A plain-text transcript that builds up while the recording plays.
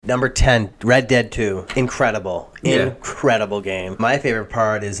Number 10, Red Dead 2. Incredible. Yeah. Incredible game. My favorite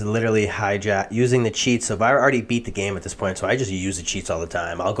part is literally using the cheats. So if I already beat the game at this point, so I just use the cheats all the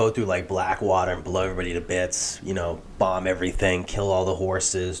time. I'll go through like Blackwater and blow everybody to bits, bomb everything, kill all the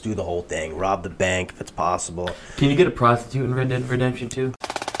horses, do the whole thing, rob the bank if it's possible. Can you get a prostitute in Red Dead Redemption 2?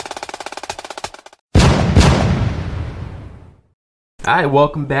 Hi,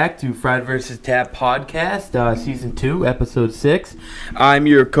 welcome back to Fried vs. Tap Podcast, Season 2, Episode 6. I'm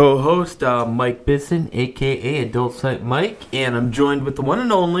your co-host, Mike Bisson, a.k.a. Adult Site Mike, and I'm joined with the one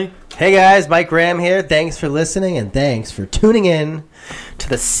and only... Hey guys, Mike Graham here. Thanks for listening, and thanks for tuning in to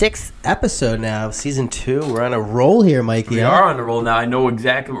the 6th episode now of Season 2. We're on a roll here, Mikey. We are on a roll now. I know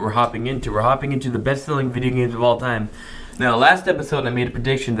exactly what we're hopping into. We're hopping into the best-selling video games of all time. Now, last episode, I made a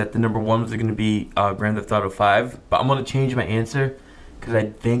prediction that the number one was going to be Grand Theft Auto 5, but I'm going to change my answer. Because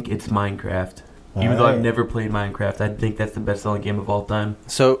I think it's Minecraft. Even though I've never played Minecraft, I think that's the best-selling game of all time.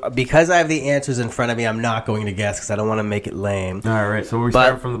 So, because I have the answers in front of me, I'm not going to guess because I don't want to make it lame. All right, so we're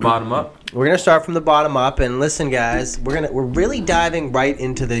starting from the bottom up? We're going to start from the bottom up. And listen, guys, we're really diving right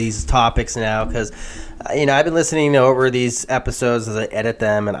into these topics now because... I've been listening over these episodes as I edit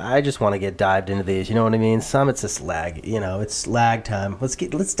them, and I just want to get dived into these. You know what I mean? Some it's just lag. It's lag time. Let's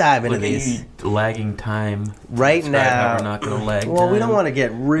dive into these. Lagging time. Right now. We're not going to lag. Well, we don't want to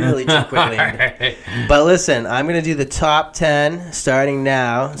get really too quickly. Right. But listen, I'm going to do the top 10 starting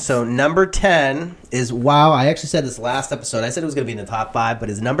now. So number 10 is I actually said this last episode. I said it was going to be in the top 5, but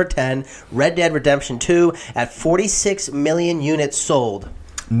it's number 10, Red Dead Redemption 2 at 46 million units sold.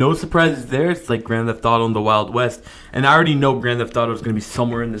 No surprises there. It's like Grand Theft Auto in the Wild West. And I already know Grand Theft Auto is going to be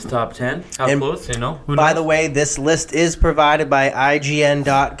somewhere in this top 10. How close, Who knows? By the way, this list is provided by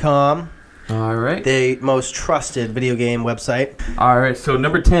IGN.com. All right. The most trusted video game website. All right, so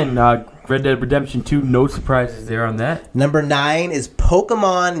number 10, Red Dead Redemption 2. No surprises there on that. Number 9 is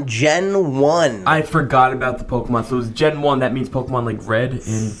Pokemon Gen 1. I forgot about the Pokemon. So it's Gen 1. That means Pokemon like Red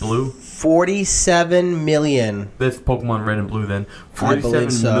and Blue. 47 million. That's Pokemon Red and Blue then.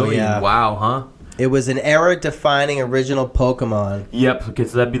 47 million. Yeah. Wow, huh? It was an era-defining original Pokemon. Yep. Okay,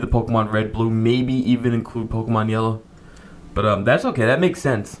 so that'd be the Pokemon Red, Blue. Maybe even include Pokemon Yellow. But that's okay. That makes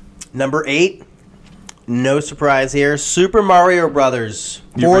sense. Number 8. No surprise here. Super Mario Brothers.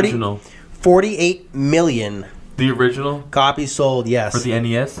 The original. 48 million. The original? Copies sold, yes. For the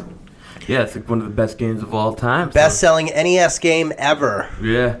NES? Yeah, it's like one of the best games of all time. Best-selling NES game ever.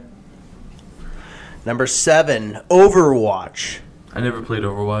 Yeah. Number 7, Overwatch. I never played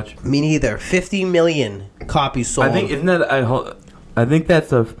Overwatch. Me neither. 50 million copies sold. I think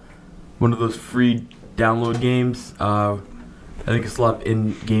that's one of those free download games. I think it's a lot of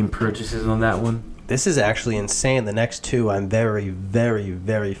in-game purchases on that one. This is actually insane. The next two I'm very, very,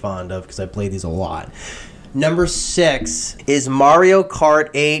 very fond of because I play these a lot. Number 6 is Mario Kart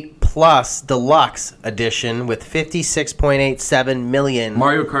 8 Plus Deluxe Edition with 56.87 million.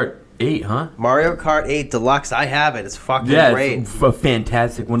 Mario Kart 8, huh? Mario Kart 8 Deluxe. I have it. It's fucking great. It's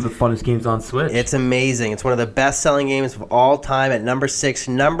fantastic. One of the funnest games on Switch. It's amazing. It's one of the best-selling games of all time at number 6.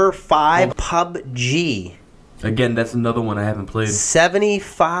 Number 5, PUBG. Again, that's another one I haven't played.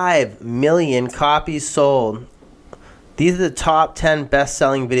 75 million copies sold. These are the top 10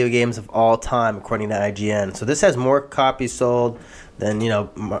 best-selling video games of all time, according to IGN. So this has more copies sold than,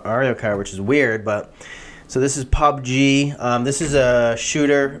 Mario Kart, which is weird. But so this is PUBG. This is a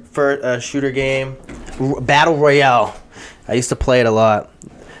shooter game, Battle Royale. I used to play it a lot.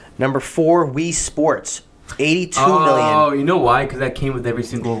 Number 4, Wii Sports. 82 million. Oh, you know why? Because that came with every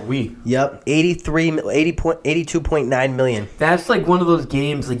single Wii. Yep, 82.9 million. That's like one of those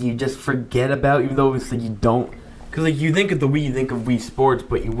games like you just forget about, even though it's like you don't. Because like you think of the Wii, you think of Wii Sports,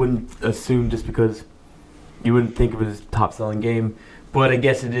 but you wouldn't assume just because you wouldn't think of it as a top-selling game. But I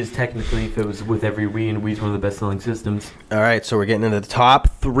guess it is technically if it was with every Wii, and Wii's one of the best-selling systems. All right, so we're getting into the top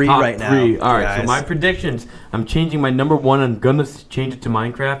 3 right now. All right, guys. So my predictions. I'm changing my number 1. I'm going to change it to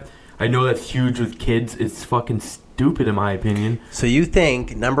Minecraft. I know that's huge with kids. It's fucking stupid in my opinion. So you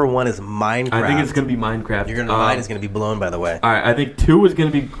think number 1 is Minecraft? I think it's going to be Minecraft. Mine is going to be blown, by the way. All right, I think 2 is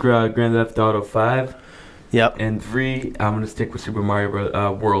going to be Grand Theft Auto 5. Yep. And 3, I'm going to stick with Super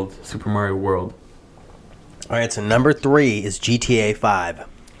Mario World. Super Mario World. All right, so number 3 is GTA 5.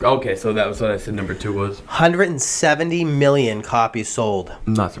 Okay, so that was what I said number 2 was. 170 million copies sold.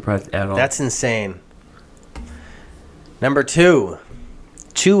 I'm not surprised at all. That's insane. Number 2,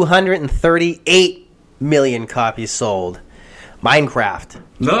 238 million copies sold. Minecraft.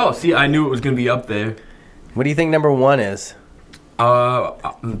 No, see, I knew it was going to be up there. What do you think number 1 is?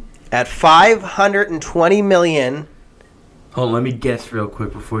 At 520 million. Hold on, let me guess real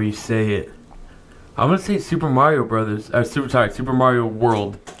quick before you say it. I'm going to say Super Mario Brothers. Super Mario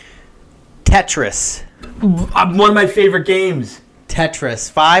World. Tetris. One of my favorite games. Tetris.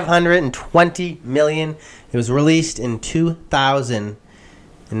 520 million. It was released in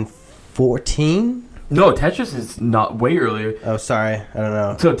 2014. No, Tetris is not way earlier. Oh, sorry. I don't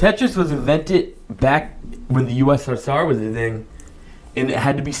know. So Tetris was invented back when the USSR was a thing, and it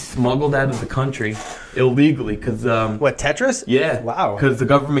had to be smuggled out of the country illegally because What, Tetris? yeah, Wow. because the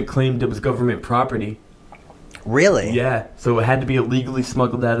government claimed it was government property. Really? Yeah, so it had to be illegally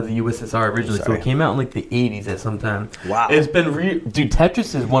smuggled out of the USSR originally. So Sorry. it came out in like the 80s at some time. Wow. It's been dude.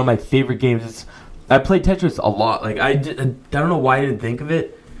 Tetris is one of my favorite games. I played Tetris a lot. Like I don't know why I didn't think of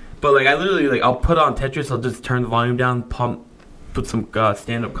it, but like I literally like I'll put on Tetris. I'll just turn the volume down, put some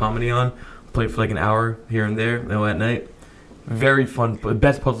stand-up comedy on, play for like an hour here and there, at night. Very fun, but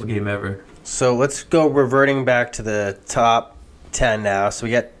best puzzle game ever. So let's go reverting back to the top 10 now. So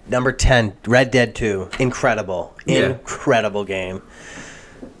we got number 10, Red Dead 2. Incredible. Yeah. Incredible game.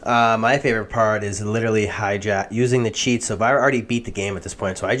 My favorite part is literally using the cheats. So I already beat the game at this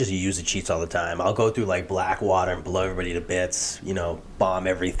point, so I just use the cheats all the time. I'll go through like Blackwater and blow everybody to bits, bomb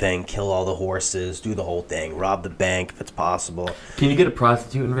everything, kill all the horses, do the whole thing, rob the bank if it's possible. Can you get a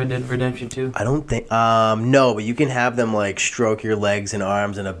prostitute in Red Dead Redemption 2? I don't think, no, but you can have them like stroke your legs and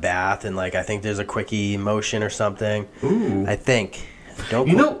arms in a bath, and like I think there's a quickie motion or something. Ooh. I think.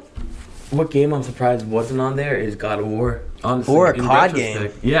 You know what game I'm surprised wasn't on there is God of War. Honestly, Or a COD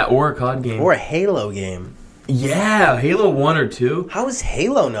game. Yeah, or a COD game. Or a Halo game. Yeah, Halo 1 or 2. How is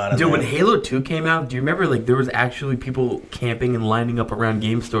Halo not on Dude, there? when Halo 2 came out, do you remember like there was actually people camping and lining up around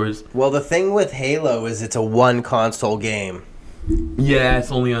game stores? Well, the thing with Halo is it's a one console game. Yeah,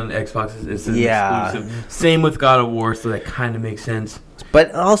 it's only on Xbox. It's an exclusive. Same with God of War, so that kind of makes sense.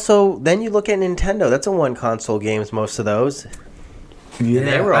 But also, then you look at Nintendo. That's a one console games, most of those. Yeah,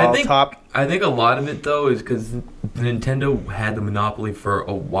 They were all top. I think a lot of it though is because Nintendo had the monopoly for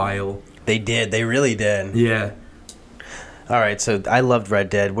a while. They did. They really did. Yeah. All right, so I loved Red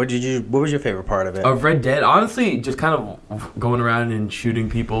Dead. What was your favorite part of it? Of Red Dead, honestly, just kind of going around and shooting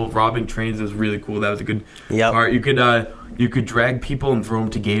people, robbing trains was really cool. That was a good part. You could drag people and throw them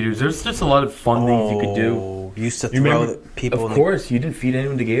to gators. There's just a lot of fun things you could do. You used to throw people. Of course, you didn't feed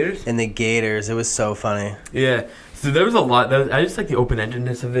anyone to gators. In the gators, it was so funny. Yeah. So there was a lot. I just like the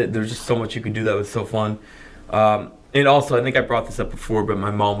open-endedness of it. There's just so much you could do that was so fun. And also, I think I brought this up before, but my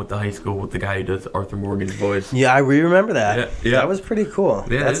mom went to high school with the guy who does Arthur Morgan's voice. Yeah, I remember that. Yeah. That was pretty cool.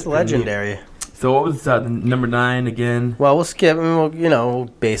 Yeah, that's legendary. So what was number 9 again? Well, we'll skip. We'll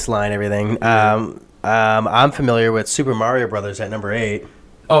baseline everything. I'm familiar with Super Mario Brothers at number 8.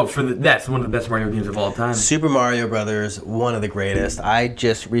 Oh, that's one of the best Mario games of all time. Super Mario Brothers, one of the greatest. I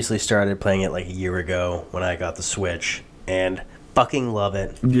just recently started playing it like a year ago when I got the Switch, and fucking love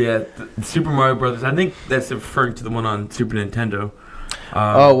it. Yeah, Super Mario Brothers. I think that's referring to the one on Super Nintendo.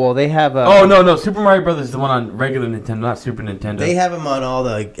 Well, they have. No. Super Mario Brothers is the one on regular Nintendo, not Super Nintendo. They have them on all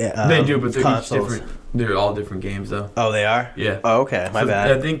the. They do, but they're each consoles. different. They're all different games, though. Oh, they are. Yeah. Oh, okay. My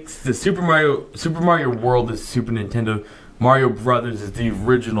bad. I think the Super Mario World is Super Nintendo. Mario Brothers is the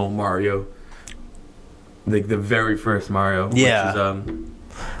original Mario, like the very first Mario. Yeah. Which is,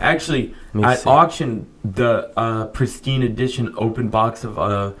 actually, I auctioned the pristine edition open box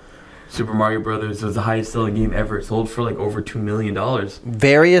of Super Mario Brothers. It was the highest selling game ever. It sold for like over $2 million. Wait,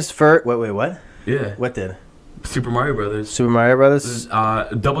 what? Yeah. What did? Super Mario Brothers. Super Mario Brothers?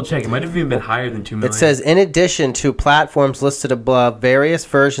 Double check. It might have even been higher than $2 million. It says, in addition to platforms listed above, various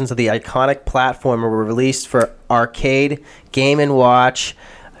versions of the iconic platform were released for arcade, Game & Watch,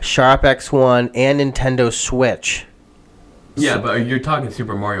 Sharp X1, and Nintendo Switch. Yeah, but you're talking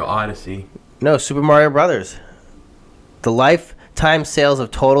Super Mario Odyssey. No, Super Mario Brothers. The lifetime sales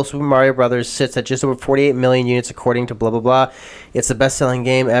of total Super Mario Brothers sits at just over 48 million units according to blah, blah, blah. It's the best-selling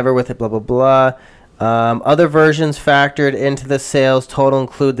game ever with it, blah, blah, blah. Other versions factored into the sales total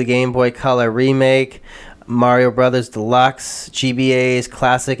include the Game Boy Color Remake, Mario Brothers Deluxe, GBA's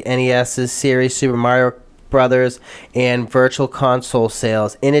Classic NES's series Super Mario Brothers, and Virtual Console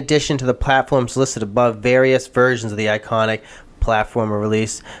sales. In addition to the platforms listed above, various versions of the iconic platform were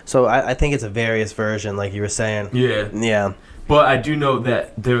released. So I think it's a various version, like you were saying. Yeah. Yeah. But I do know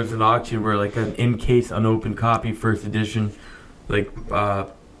that there was an auction where, like, an in-case unopened copy, first edition, like a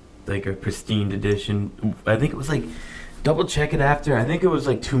pristine edition. I think it was like, double check it after. I think it was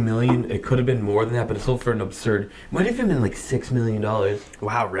like $2 million. It could have been more than that, but it sold for an absurd. It might have even been like $6 million.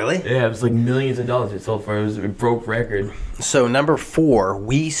 Wow, really? Yeah, it was like millions of dollars it sold for. It broke record. So number 4,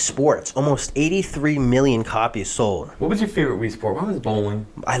 Wii Sports, almost 83 million copies sold. What was your favorite Wii Sport? Mine was bowling.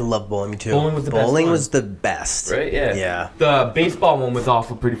 I love bowling too. Bowling was the best. Bowling was the best. Right? Yeah. Yeah. The baseball one was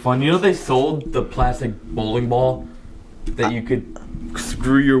also pretty fun. You know, they sold the plastic bowling ball that you could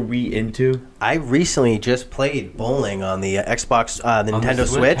screw your Wii into? I recently just played bowling on the Xbox, the On the Nintendo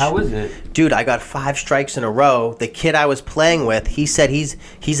Switch. How was it? Dude, I got 5 strikes in a row. The kid I was playing with, he said he's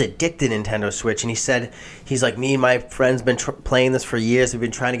addicted to Nintendo Switch, and he said he's like, me and my friends been playing this for years. We've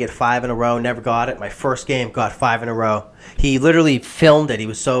been trying to get 5 in a row, never got it. My first game got 5 in a row. He literally filmed it. He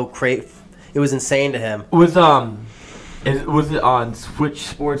was so crazy. It was insane to him. Was it on Switch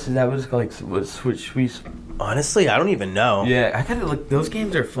Sports? Is that what it's called? Like, was Switch? Honestly, I don't even know. Yeah, I kind of look. Those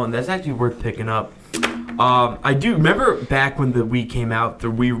games are fun. That's actually worth picking up. I do remember back when the Wii came out, the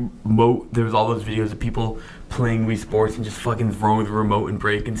Wii remote. There was all those videos of people playing Wii Sports and just fucking throwing the remote and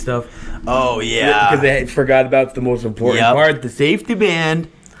breaking stuff. Oh yeah, because they forgot about the most important part, the safety band.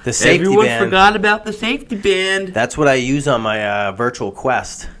 The safety Everyone band. forgot about the safety band. That's what I use on my Virtual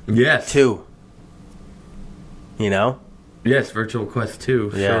Quest. Yes. 2. You know? Yes, Virtual Quest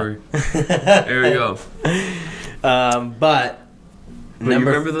 2. Yeah. Sure. There we go. But you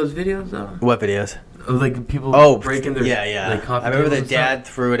remember those videos though? What videos? Like people breaking their Like, I remember the dad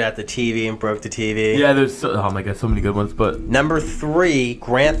threw it at the TV and broke the TV. Yeah, there's oh my god, so many good ones. But number 3,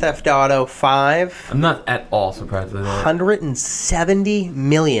 Grand Theft Auto 5. I'm not at all surprised by that. 170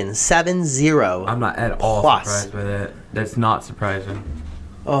 million, 70. I'm not at all surprised by that. That's not surprising.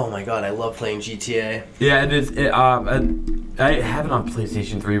 Oh my god, I love playing GTA. Yeah, it is. I have it on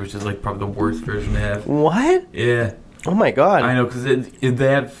PlayStation 3, which is like probably the worst version to have. What? Yeah. Oh my god. I know, because they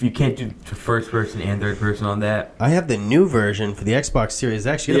have, you can't do first person and third person on that. I have the new version for the Xbox Series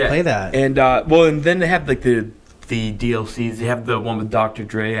X. You gotta play that. And and then they have like the DLCs. They have the one with Dr.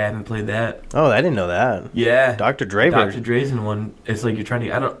 Dre. I haven't played that. Oh, I didn't know that. Yeah, Dr. Dre Dr. Dre's in one. It's like you're trying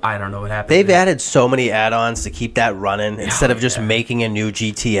to. I don't know what happened. They've added so many add-ons to keep that running instead of just making a new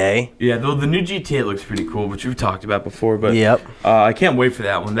GTA. Yeah, though the new GTA looks pretty cool, which we've talked about before. But yep, I can't wait for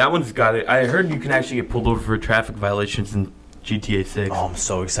that one. That one's got it. I heard you can actually get pulled over for traffic violations in GTA 6. Oh, I'm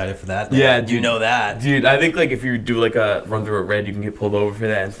so excited for that. Yeah, you know that, dude. I think like if you do like a run through a red, you can get pulled over for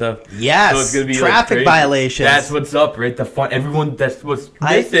that and stuff. Yes, so it's gonna be traffic violations. That's what's up, right? The fun. Everyone. That's what's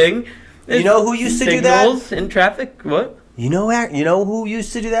missing. You know who used to do that? Signals in traffic. What? You know who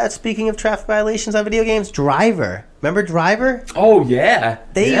used to do that? Speaking of traffic violations on video games, Driver. Remember Driver? Oh yeah.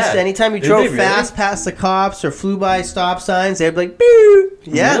 They used to, anytime you drove fast past the cops or flew by stop signs, they'd be like, "Boo!"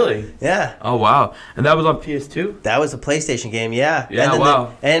 Yeah. Really? Yeah. Oh wow. And that was on PS2? That was a PlayStation game. Yeah.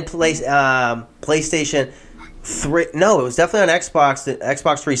 Yeah. And PlayStation 3. No, it was definitely on Xbox. The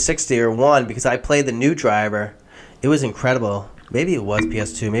Xbox 360 or 1 because I played the new Driver. It was incredible. Maybe it was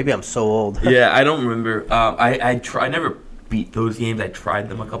PS2. Maybe I'm so old. Yeah, I don't remember. I never beat those games. I tried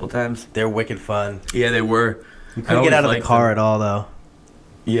them a couple times. They're wicked fun. Yeah, they were. You couldn't get out of the car at all, though.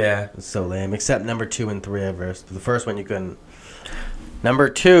 Yeah. It's so lame. Except number 2 and 3 at first. The first one you couldn't. Number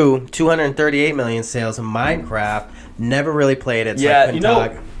 2, 238 million sales in Minecraft. Never really played it. So yeah, I do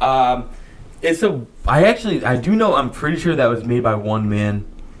know. I'm pretty sure that was made by one man.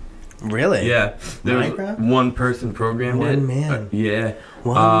 Really? Yeah. There Minecraft? was one person programmed it. One man. Yeah.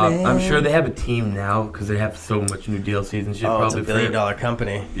 One man. I'm sure they have a team now because they have so much new DLCs and shit. Oh, probably it's a billion-dollar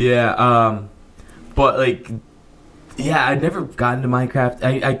company. Yeah. But like, yeah, I'd never gotten to Minecraft.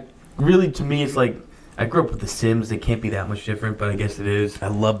 I really, to me, it's like I grew up with The Sims. They can't be that much different, but I guess it is. I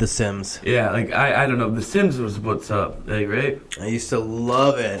love The Sims. Yeah, like I don't know. The Sims was what's up, like, right? I used to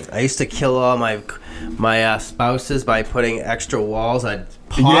love it. I used to kill all my spouses by putting extra walls. I'd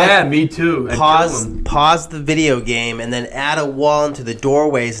yeah, me too. Pause the video game and then add a wall into the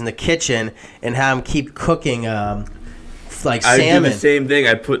doorways in the kitchen and have them keep cooking like salmon. I do the same thing.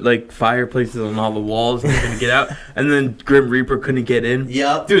 I put like fireplaces on all the walls and couldn't get out, and then Grim Reaper couldn't get in.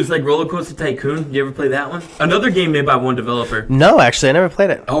 Yep. Dude, it's like Roller Coaster Tycoon. You ever play that one? Another game made by one developer. No, actually, I never played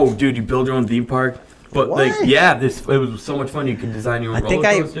it. Oh, dude, you build your own theme park. But what? Like, yeah, it was so much fun. You can design your own roller coasters.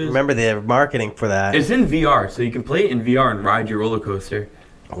 I think I remember the marketing for that. It's in VR, so you can play it in VR and ride your roller coaster,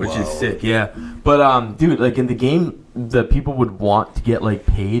 which is sick. Yeah, but dude, like in the game, the people would want to get like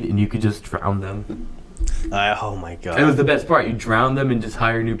paid, and you could just drown them. Oh my god! It was the best part. You drown them and just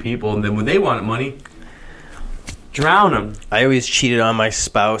hire new people, and then when they wanted money, drown them. I always cheated on my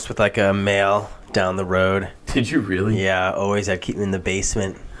spouse with like a mail down the road. Did you really? Yeah, always. I'd keep him in the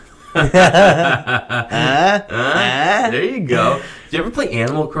basement. There you go. Did you ever play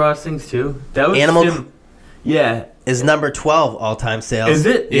Animal Crossings too? That was yeah. Is number 12 all-time sales. Is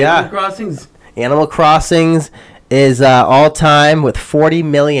it? Yeah. Animal Crossings? Animal Crossings is all-time with 40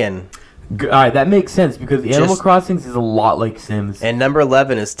 million. All right, that makes sense because Animal Crossings is a lot like Sims. And number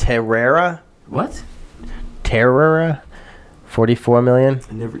 11 is Terraria. What? Terraria. 44 million.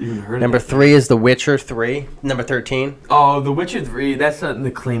 I never even heard of it. Number 3 is The Witcher 3. Number 13. Oh, The Witcher 3. That's not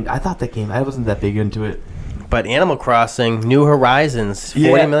the claim. I thought that game. I wasn't that big into it. But Animal Crossing, New Horizons,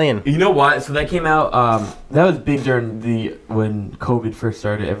 40 million. You know what? So that came out. That was big during when COVID first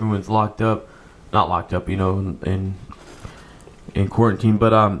started. Everyone's locked up, not locked up. In quarantine.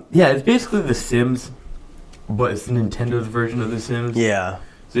 But yeah, it's basically The Sims, but it's Nintendo's version of The Sims. Yeah.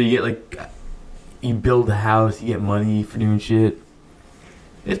 So you get you build a house, you get money for doing shit.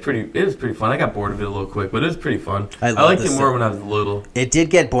 It was pretty fun. I got bored of it a little quick, but it was pretty fun. I liked it more when I was little. It did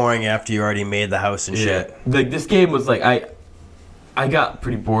get boring after you already made the house and shit. This game was I got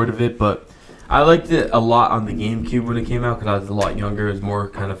pretty bored of it, but I liked it a lot on the GameCube when it came out because I was a lot younger. It was more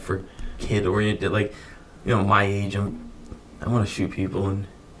kind of for kid oriented. My age, I want to shoot people and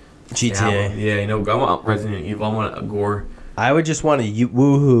GTA. Yeah, I want Resident Evil. I want gore. I would just want to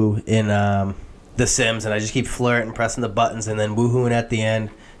woohoo in The Sims, and I just keep flirting, pressing the buttons, and then woohooing at the end.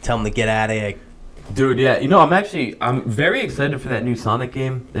 Tell them to get out of here. Dude, yeah. I'm very excited for that new Sonic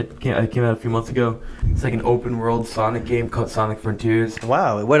game that came out a few months ago. It's like an open world Sonic game called Sonic Frontiers.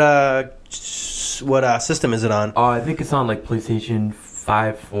 Wow. What system is it on? I think it's on PlayStation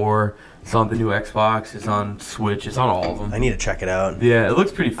 5, 4. It's on the new Xbox. It's on Switch. It's on all of them. I need to check it out. Yeah, it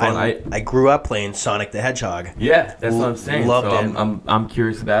looks pretty fun. I grew up playing Sonic the Hedgehog. Yeah, that's what I'm saying. Loved it. I'm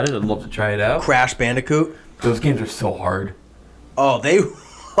curious about it. I'd love to try it out. Crash Bandicoot. Those games are so hard. Oh,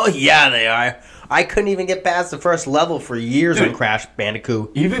 yeah, they are. I couldn't even get past the first level for years on Crash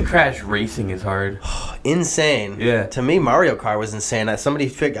Bandicoot. Even Crash Racing is hard. Insane. Yeah. To me, Mario Kart was insane. I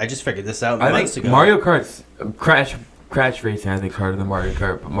just figured this out months ago. Mario Kart's Crash Racing, I think, is harder than Mario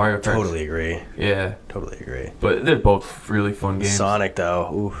Kart. But Mario Kart. Totally agree. Yeah. Totally agree. But they're both really fun games. Sonic,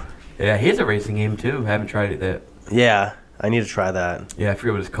 though. Oof. Yeah, he has a racing game, too. Haven't tried it yet. Yeah. I need to try that. Yeah, I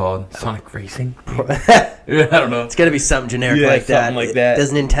forget what it's called. Sonic Racing? I don't know. It's got to be something generic like that. Something like that.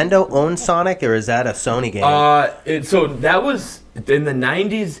 Does Nintendo own Sonic, or is that a Sony game? So that was, in the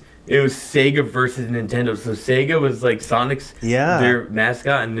 90s, it was Sega versus Nintendo. So Sega was Sonic's their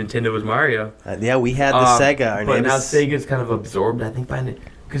mascot, and Nintendo was Mario. Yeah, we had the Sega. But now Sega's kind of absorbed, I think, by it.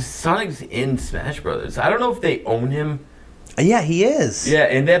 Because Sonic's in Smash Brothers. I don't know if they own him. Yeah, he is. Yeah,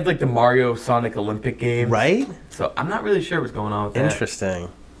 and they have the Mario Sonic Olympic games. Right? So I'm not really sure what's going on with that. Interesting.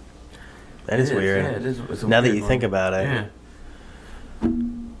 That is weird. Yeah, it is. It's a now weird that you think about it. Yeah.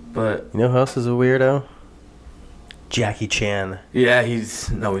 But you know who else is a weirdo? Jackie Chan. Yeah, he's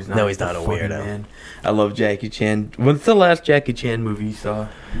not. No, he's not a weirdo. Man. I love Jackie Chan. When's the last Jackie Chan movie you saw?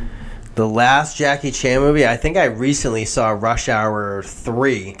 The last Jackie Chan movie, I think I recently saw Rush Hour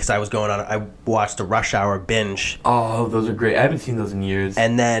 3 because I watched a Rush Hour binge. Oh, those are great. I haven't seen those in years.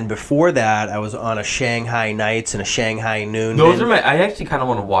 And then before that, I was on a Shanghai Nights and a Shanghai Noon. I actually kind of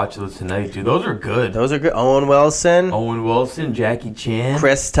want to watch those tonight, dude. Those are good. Those are good. Owen Wilson, Jackie Chan,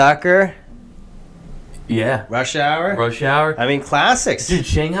 Chris Tucker. Yeah. Rush Hour. I mean, classics. Dude,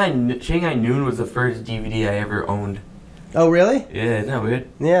 Shanghai Noon was the first DVD I ever owned. Oh, really? Yeah, isn't that weird?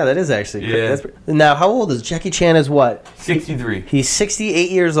 Yeah, that is actually. Yeah. Now, how old is Jackie Chan? Is what? 63. He's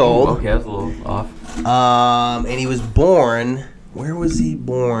 68 years old. Ooh, okay, I was a little off. And he was born. Where was he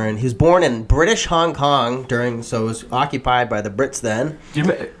born? He was born in British Hong Kong so it was occupied by the Brits then.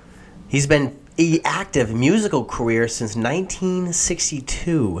 He's been active musical career since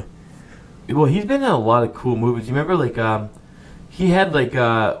 1962. Well, he's been in a lot of cool movies. You remember, he had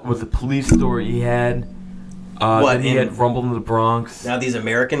was a Police Story. He had. He had Rumble in the Bronx. Now these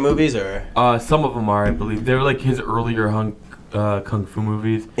American movies, or some of them are, I believe. They're his earlier kung fu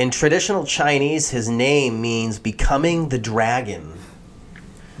movies. In traditional Chinese, his name means becoming the dragon.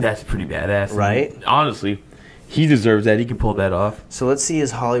 That's pretty badass, right? And honestly, he deserves that. He can pull that off. So let's see his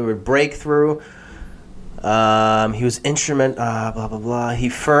Hollywood breakthrough. He was blah blah blah.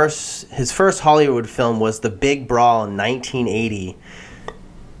 His first Hollywood film was The Big Brawl in 1980.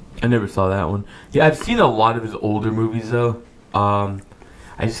 I never saw that one. Yeah, I've seen a lot of his older movies though. I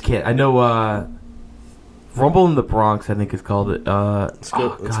just can't. I know Rumble in the Bronx, I think is called it. Let's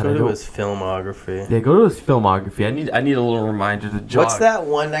go to his filmography. Yeah, go to his filmography. I need a little reminder to jog. What's that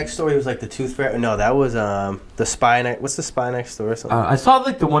one next door? He was the Tooth Fairy. No, that was the Spy. What's the Spy Next Door? Or something? I saw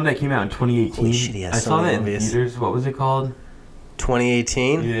the one that came out in 2018. Holy shit, he has I so saw many that movies. in theaters. What was it called?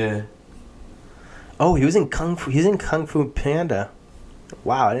 2018. Yeah. Oh, he was in Kung Fu. He's in Kung Fu Panda.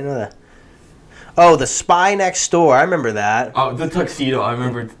 Wow, I didn't know that. Oh, The Spy Next Door. I remember that. Oh, The Tuxedo. I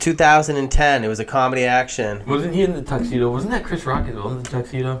remember. 2010. It was a comedy action. Wasn't he in The Tuxedo? Wasn't that Chris Rock as well in The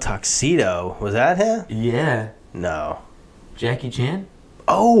Tuxedo? Tuxedo. Was that him? Yeah. No. Jackie Chan?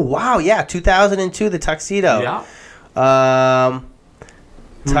 Oh, wow. Yeah, 2002, The Tuxedo. Yeah.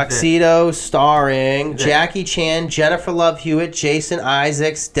 Tuxedo starring Jackie Chan, Jennifer Love Hewitt, Jason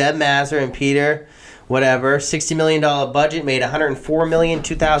Isaacs, Deb Mazur, and Peter whatever. $60 million budget, made $104 million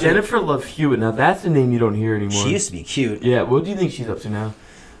 2000. Jennifer Love Hewitt. Now that's a name you don't hear anymore. She used to be cute. Yeah. What do you think she's up to now?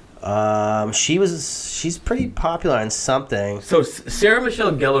 She's pretty popular on something. So Sarah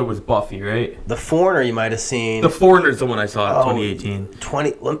Michelle Gellar was Buffy, right? The Foreigner you might have seen. The Foreigner's the one I saw in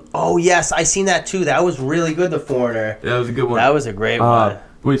 2018. Oh yes, I seen that too. That was really good. The Foreigner. That was a good one. That was a great one.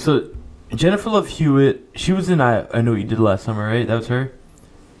 Wait, so Jennifer Love Hewitt, she was in I Know What You Did Last Summer, right? That was her?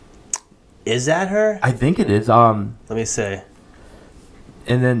 Is that her? I think it is. Let me see.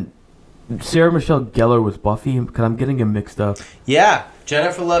 And then Sarah Michelle Gellar was Buffy, because I'm getting them mixed up. Yeah,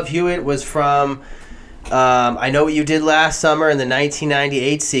 Jennifer Love Hewitt was from I Know What You Did Last Summer in the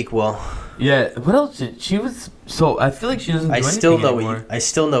 1998 sequel. Yeah, what else? She was... So, I feel like she doesn't do anything anymore. I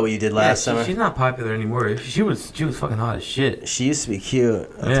still know what you did last summer. She's not popular anymore. She was fucking hot as shit. She used to be cute.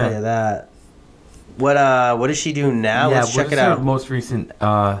 I'll tell you that. What does she do now? Let's check it out. Her most recent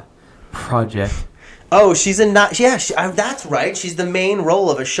project? Oh, she's in that's right. She's the main role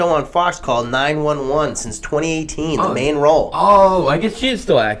of a show on Fox called 911 since 2018. The main role. Oh, I guess she is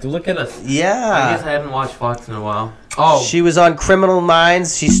still active. Look at us. Yeah. I guess I haven't watched Fox in a while. Oh. She was on Criminal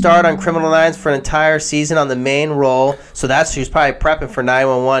Minds. She starred on Criminal Minds for an entire season on the main role. So she was probably prepping for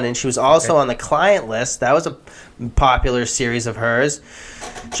 911. And she was also on The Client List. That was a popular series of hers.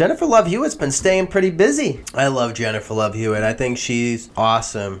 Jennifer Love Hewitt's been staying pretty busy. I love Jennifer Love Hewitt. I think she's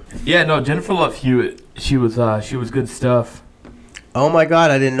awesome. Yeah, no, Jennifer Love Hewitt, she was good stuff. Oh my God,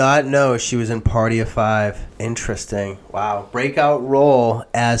 I did not know she was in Party of Five. Interesting. Wow. Breakout role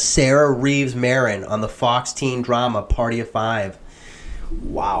as Sarah Reeves Marin on the Fox teen drama Party of Five.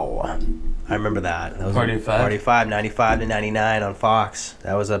 Wow. I remember that. That was Party of Five? Party of Five, 95 to 99 on Fox.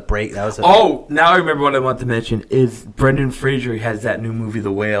 That was a break. Oh, now I remember what I want to mention is Brendan Fraser has that new movie,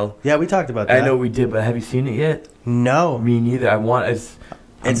 The Whale. Yeah, we talked about that. I know we did, but have you seen it yet? No. Me neither. I'm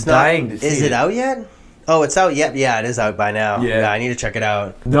dying to see it. Is it out yet? Oh, it's out yet? Yeah, it is out by now. Yeah. I need to check it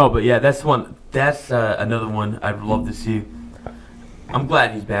out. No, but yeah, that's one. That's another one I'd love to see. I'm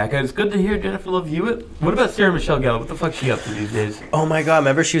glad he's back. It's good to hear Jennifer Love Hewitt. What about Sarah Michelle Gellar? What the fuck's she up to these days? Oh my God!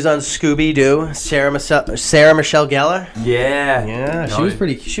 Remember she was on Scooby-Doo? Sarah Michelle Gellar. Yeah. Yeah, she was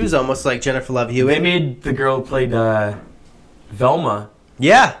pretty. She was almost like Jennifer Love Hewitt. They made the girl who played Velma.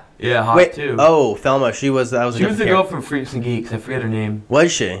 Yeah. Yeah, hot too. Oh, Thelma. She was the girl from Freaks and Geeks. I forget her name.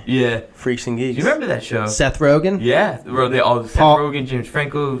 Was she? Yeah. Freaks and Geeks. Do you remember that show? Seth Rogen? Yeah. Seth Rogen, James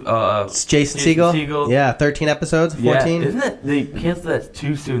Franco, Jason Segel. Yeah, 13 episodes, 14. Yeah. Isn't that they canceled that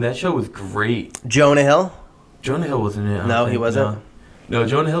too soon? That show was great. Jonah Hill? Jonah Hill wasn't in it. No, he wasn't. No,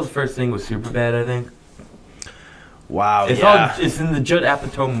 Jonah Hill's first thing was Superbad, I think. Wow, it's in the Judd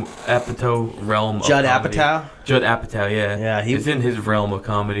Apatow realm. Judd Apatow? Judd Apatow, yeah. Yeah, it's in his realm of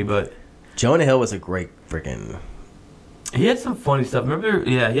comedy, but Jonah Hill was a great freaking. He had some funny stuff. Remember?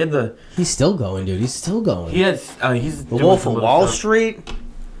 Yeah, he had the. He's still going, dude. He's still going. He has. He's the Wolf of Wall Street.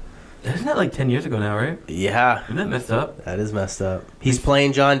 Isn't that like 10 years ago now, right? Yeah. Isn't that messed up? That is messed up. He's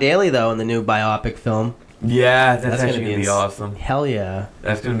playing John Daly though in the new biopic film. Yeah, that's actually gonna be awesome. Hell yeah.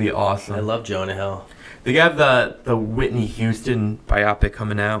 That's gonna be awesome. I love Jonah Hill. They got the Whitney Houston biopic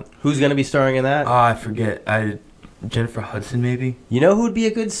coming out. Who's gonna be starring in that? Oh, I forget. Jennifer Hudson, maybe. You know who would be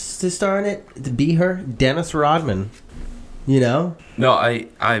a good to star in it? To be her, Dennis Rodman. You know? No, I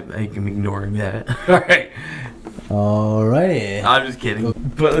can ignore him. Yeah. All right. Alrighty. I'm just kidding.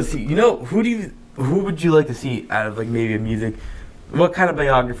 But let's see. You know, who would you like to see out of like maybe a music? What kind of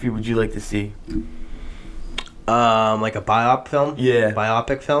biography would you like to see? Like a biop film? Yeah.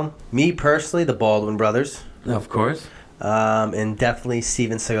 Biopic film? Me personally, the Baldwin brothers. Of course. And definitely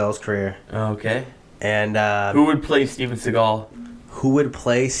Steven Seagal's career. Okay. And who would play Steven Seagal? Who would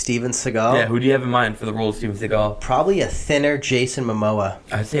play Steven Seagal? Yeah, who do you have in mind for the role of Steven Seagal? Probably a thinner Jason Momoa.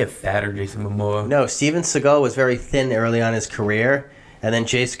 I'd say a fatter Jason Momoa. No, Steven Seagal was very thin early on in his career, and then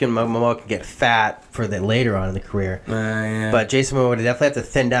Jason Momoa could get fat for the later on in the career. Yeah. But Jason Momoa would definitely have to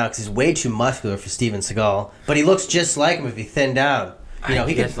thin down because he's way too muscular for Steven Seagal. But he looks just like him if he thinned down. You know,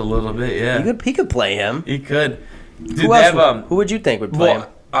 he gets a little bit. Yeah, he could play him. He could. Who else? Who would you think would play him?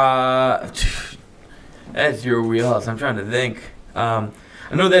 That's your wheelhouse. I'm trying to think. I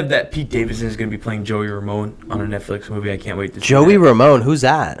know that Pete Davidson is going to be playing Joey Ramone on a Netflix movie. I can't wait to see Joey Ramone? Who's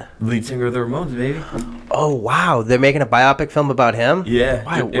that? Lead singer of the Ramones, baby. Oh, wow. They're making a biopic film about him? Yeah.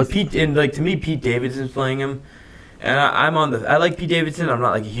 Wow, to me, Pete Davidson's playing him. And I like Pete Davidson. I'm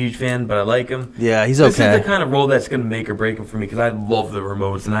not like a huge fan, but I like him. Yeah, he's okay. This is the kind of role that's going to make or break him for me because I love the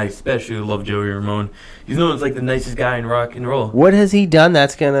Ramones, and I especially love Joey Ramone. He's known as like the nicest guy in rock and roll. What has he done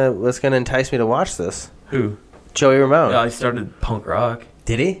that's gonna entice me to watch this? Who? Joey Ramone. Yeah, he started punk rock.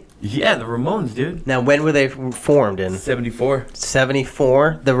 Did he? Yeah, the Ramones, dude. Now, when were they formed? In 74.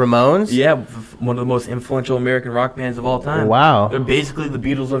 74? The Ramones? Yeah, one of the most influential American rock bands of all time. Wow. They're basically the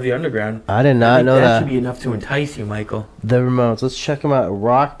Beatles of the underground. I did not know that. that. Should be enough to entice you, Michael. The Ramones. Let's check them out.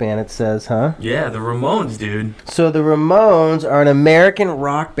 Rock band, it says, huh? Yeah, the Ramones, dude. So the Ramones are an American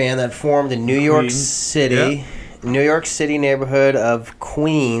rock band that formed in New York Queens. City, New York City neighborhood of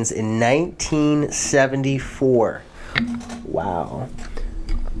Queens in 1974. Wow.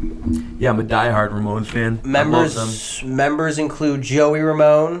 Yeah, I'm a diehard Ramones fan. I love them. Members include Joey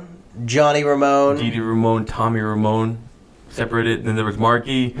Ramone, Johnny Ramone, Dee Dee Ramone, Tommy Ramone, separated. Then there was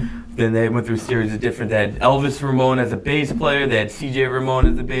Marky. Then they went through a series of different. They had Elvis Ramone as a bass player. They had C.J.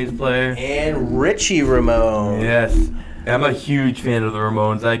 Ramone as a bass player. and Richie Ramone. Yes, I'm a huge fan of the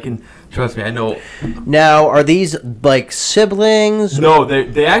Ramones. I can trust me. I know. Now, are these like siblings? No,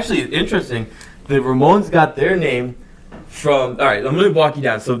 they actually interesting. The Ramones got their name from. All right, I'm gonna walk you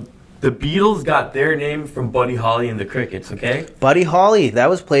down. So the Beatles got their name from Buddy Holly and the Crickets. Okay. Buddy Holly, that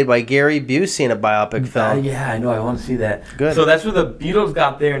was played by Gary Busey in a biopic film. Yeah, I know. I want to see that. Good. So that's where the Beatles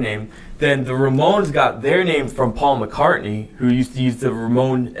got their name. Then the Ramones got their name from Paul McCartney, who used to use the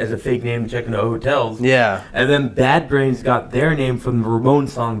Ramone as a fake name to check into hotels. Yeah. And then Bad Brains got their name from the Ramones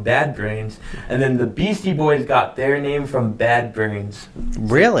song Bad Brains. And then the Beastie Boys got their name from Bad Brains.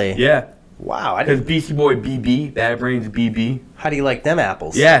 Really? Yeah. Wow. I Because didn't, Beastie Boy BB, Bad Brains BB. how do you like them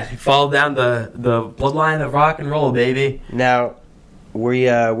apples? Yeah, he followed down the bloodline of rock and roll, baby. Now,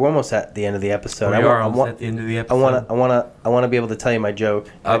 we're almost at the end of the episode. We are almost at the end of the episode. I wanna be able to tell you my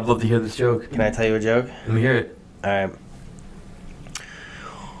joke. I'd love to hear this joke. Can I tell you a joke? Let me hear it. All right.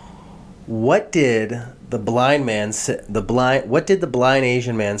 What did the blind man say? What did the blind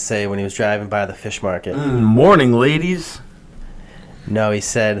Asian man say when he was driving by the fish market? Morning, ladies. No, he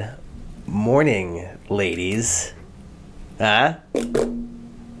said, "Morning, ladies." Huh?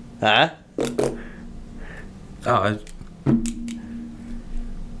 Huh? Oh, I was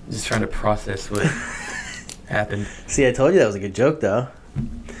just trying to process what happened. See, I told you that was a good joke, though.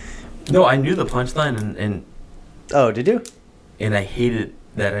 No, I knew the punchline, and Oh, did you? I hated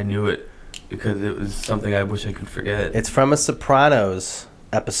that I knew it because it was something I wish I could forget. It's from a Sopranos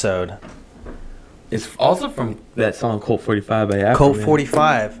episode. It's also from that song Colt 45 by Afroman. Colt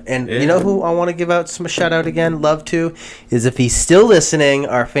 45. And Yeah. you know who I want to give out some shout out again, love to, is if he's still listening,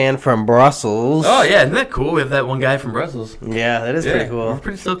 our fan from Brussels. Oh, yeah, isn't that cool? We have that one guy from Brussels. Yeah, that is Yeah, pretty We're cool.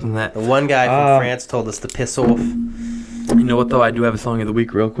 pretty stoked on that. The one guy from France told us to piss off. You know what, though? I do have a song of the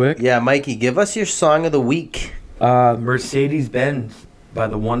week real quick. Yeah, Mikey, give us your song of the week. Mercedes-Benz by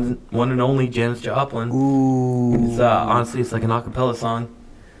the one and only Janis Joplin. Ooh. It's honestly, it's like an acapella song.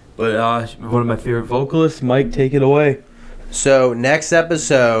 But one of my favorite vocalists. Mike, take it away. So, next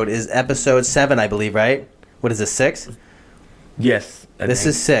episode is episode 7, I believe, right? What is this, 6? Yes. This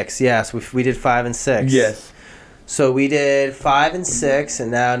is 6, yes. We did 5 and 6. Yes. So we did 5 and 6, and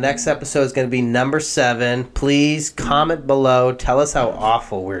now next episode is going to be number 7. Please comment below. Tell us how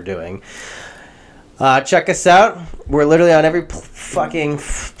awful we're doing. Check us out. We're literally on every fucking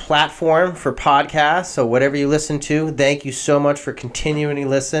platform for podcasts. So whatever you listen to, thank you so much for continuing to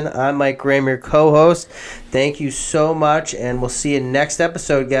listen. I'm Mike Graham, your co-host. Thank you so much, and we'll see you next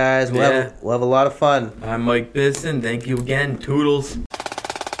episode, guys. We'll have a lot of fun. I'm Mike Bisson. Thank you again. Toodles.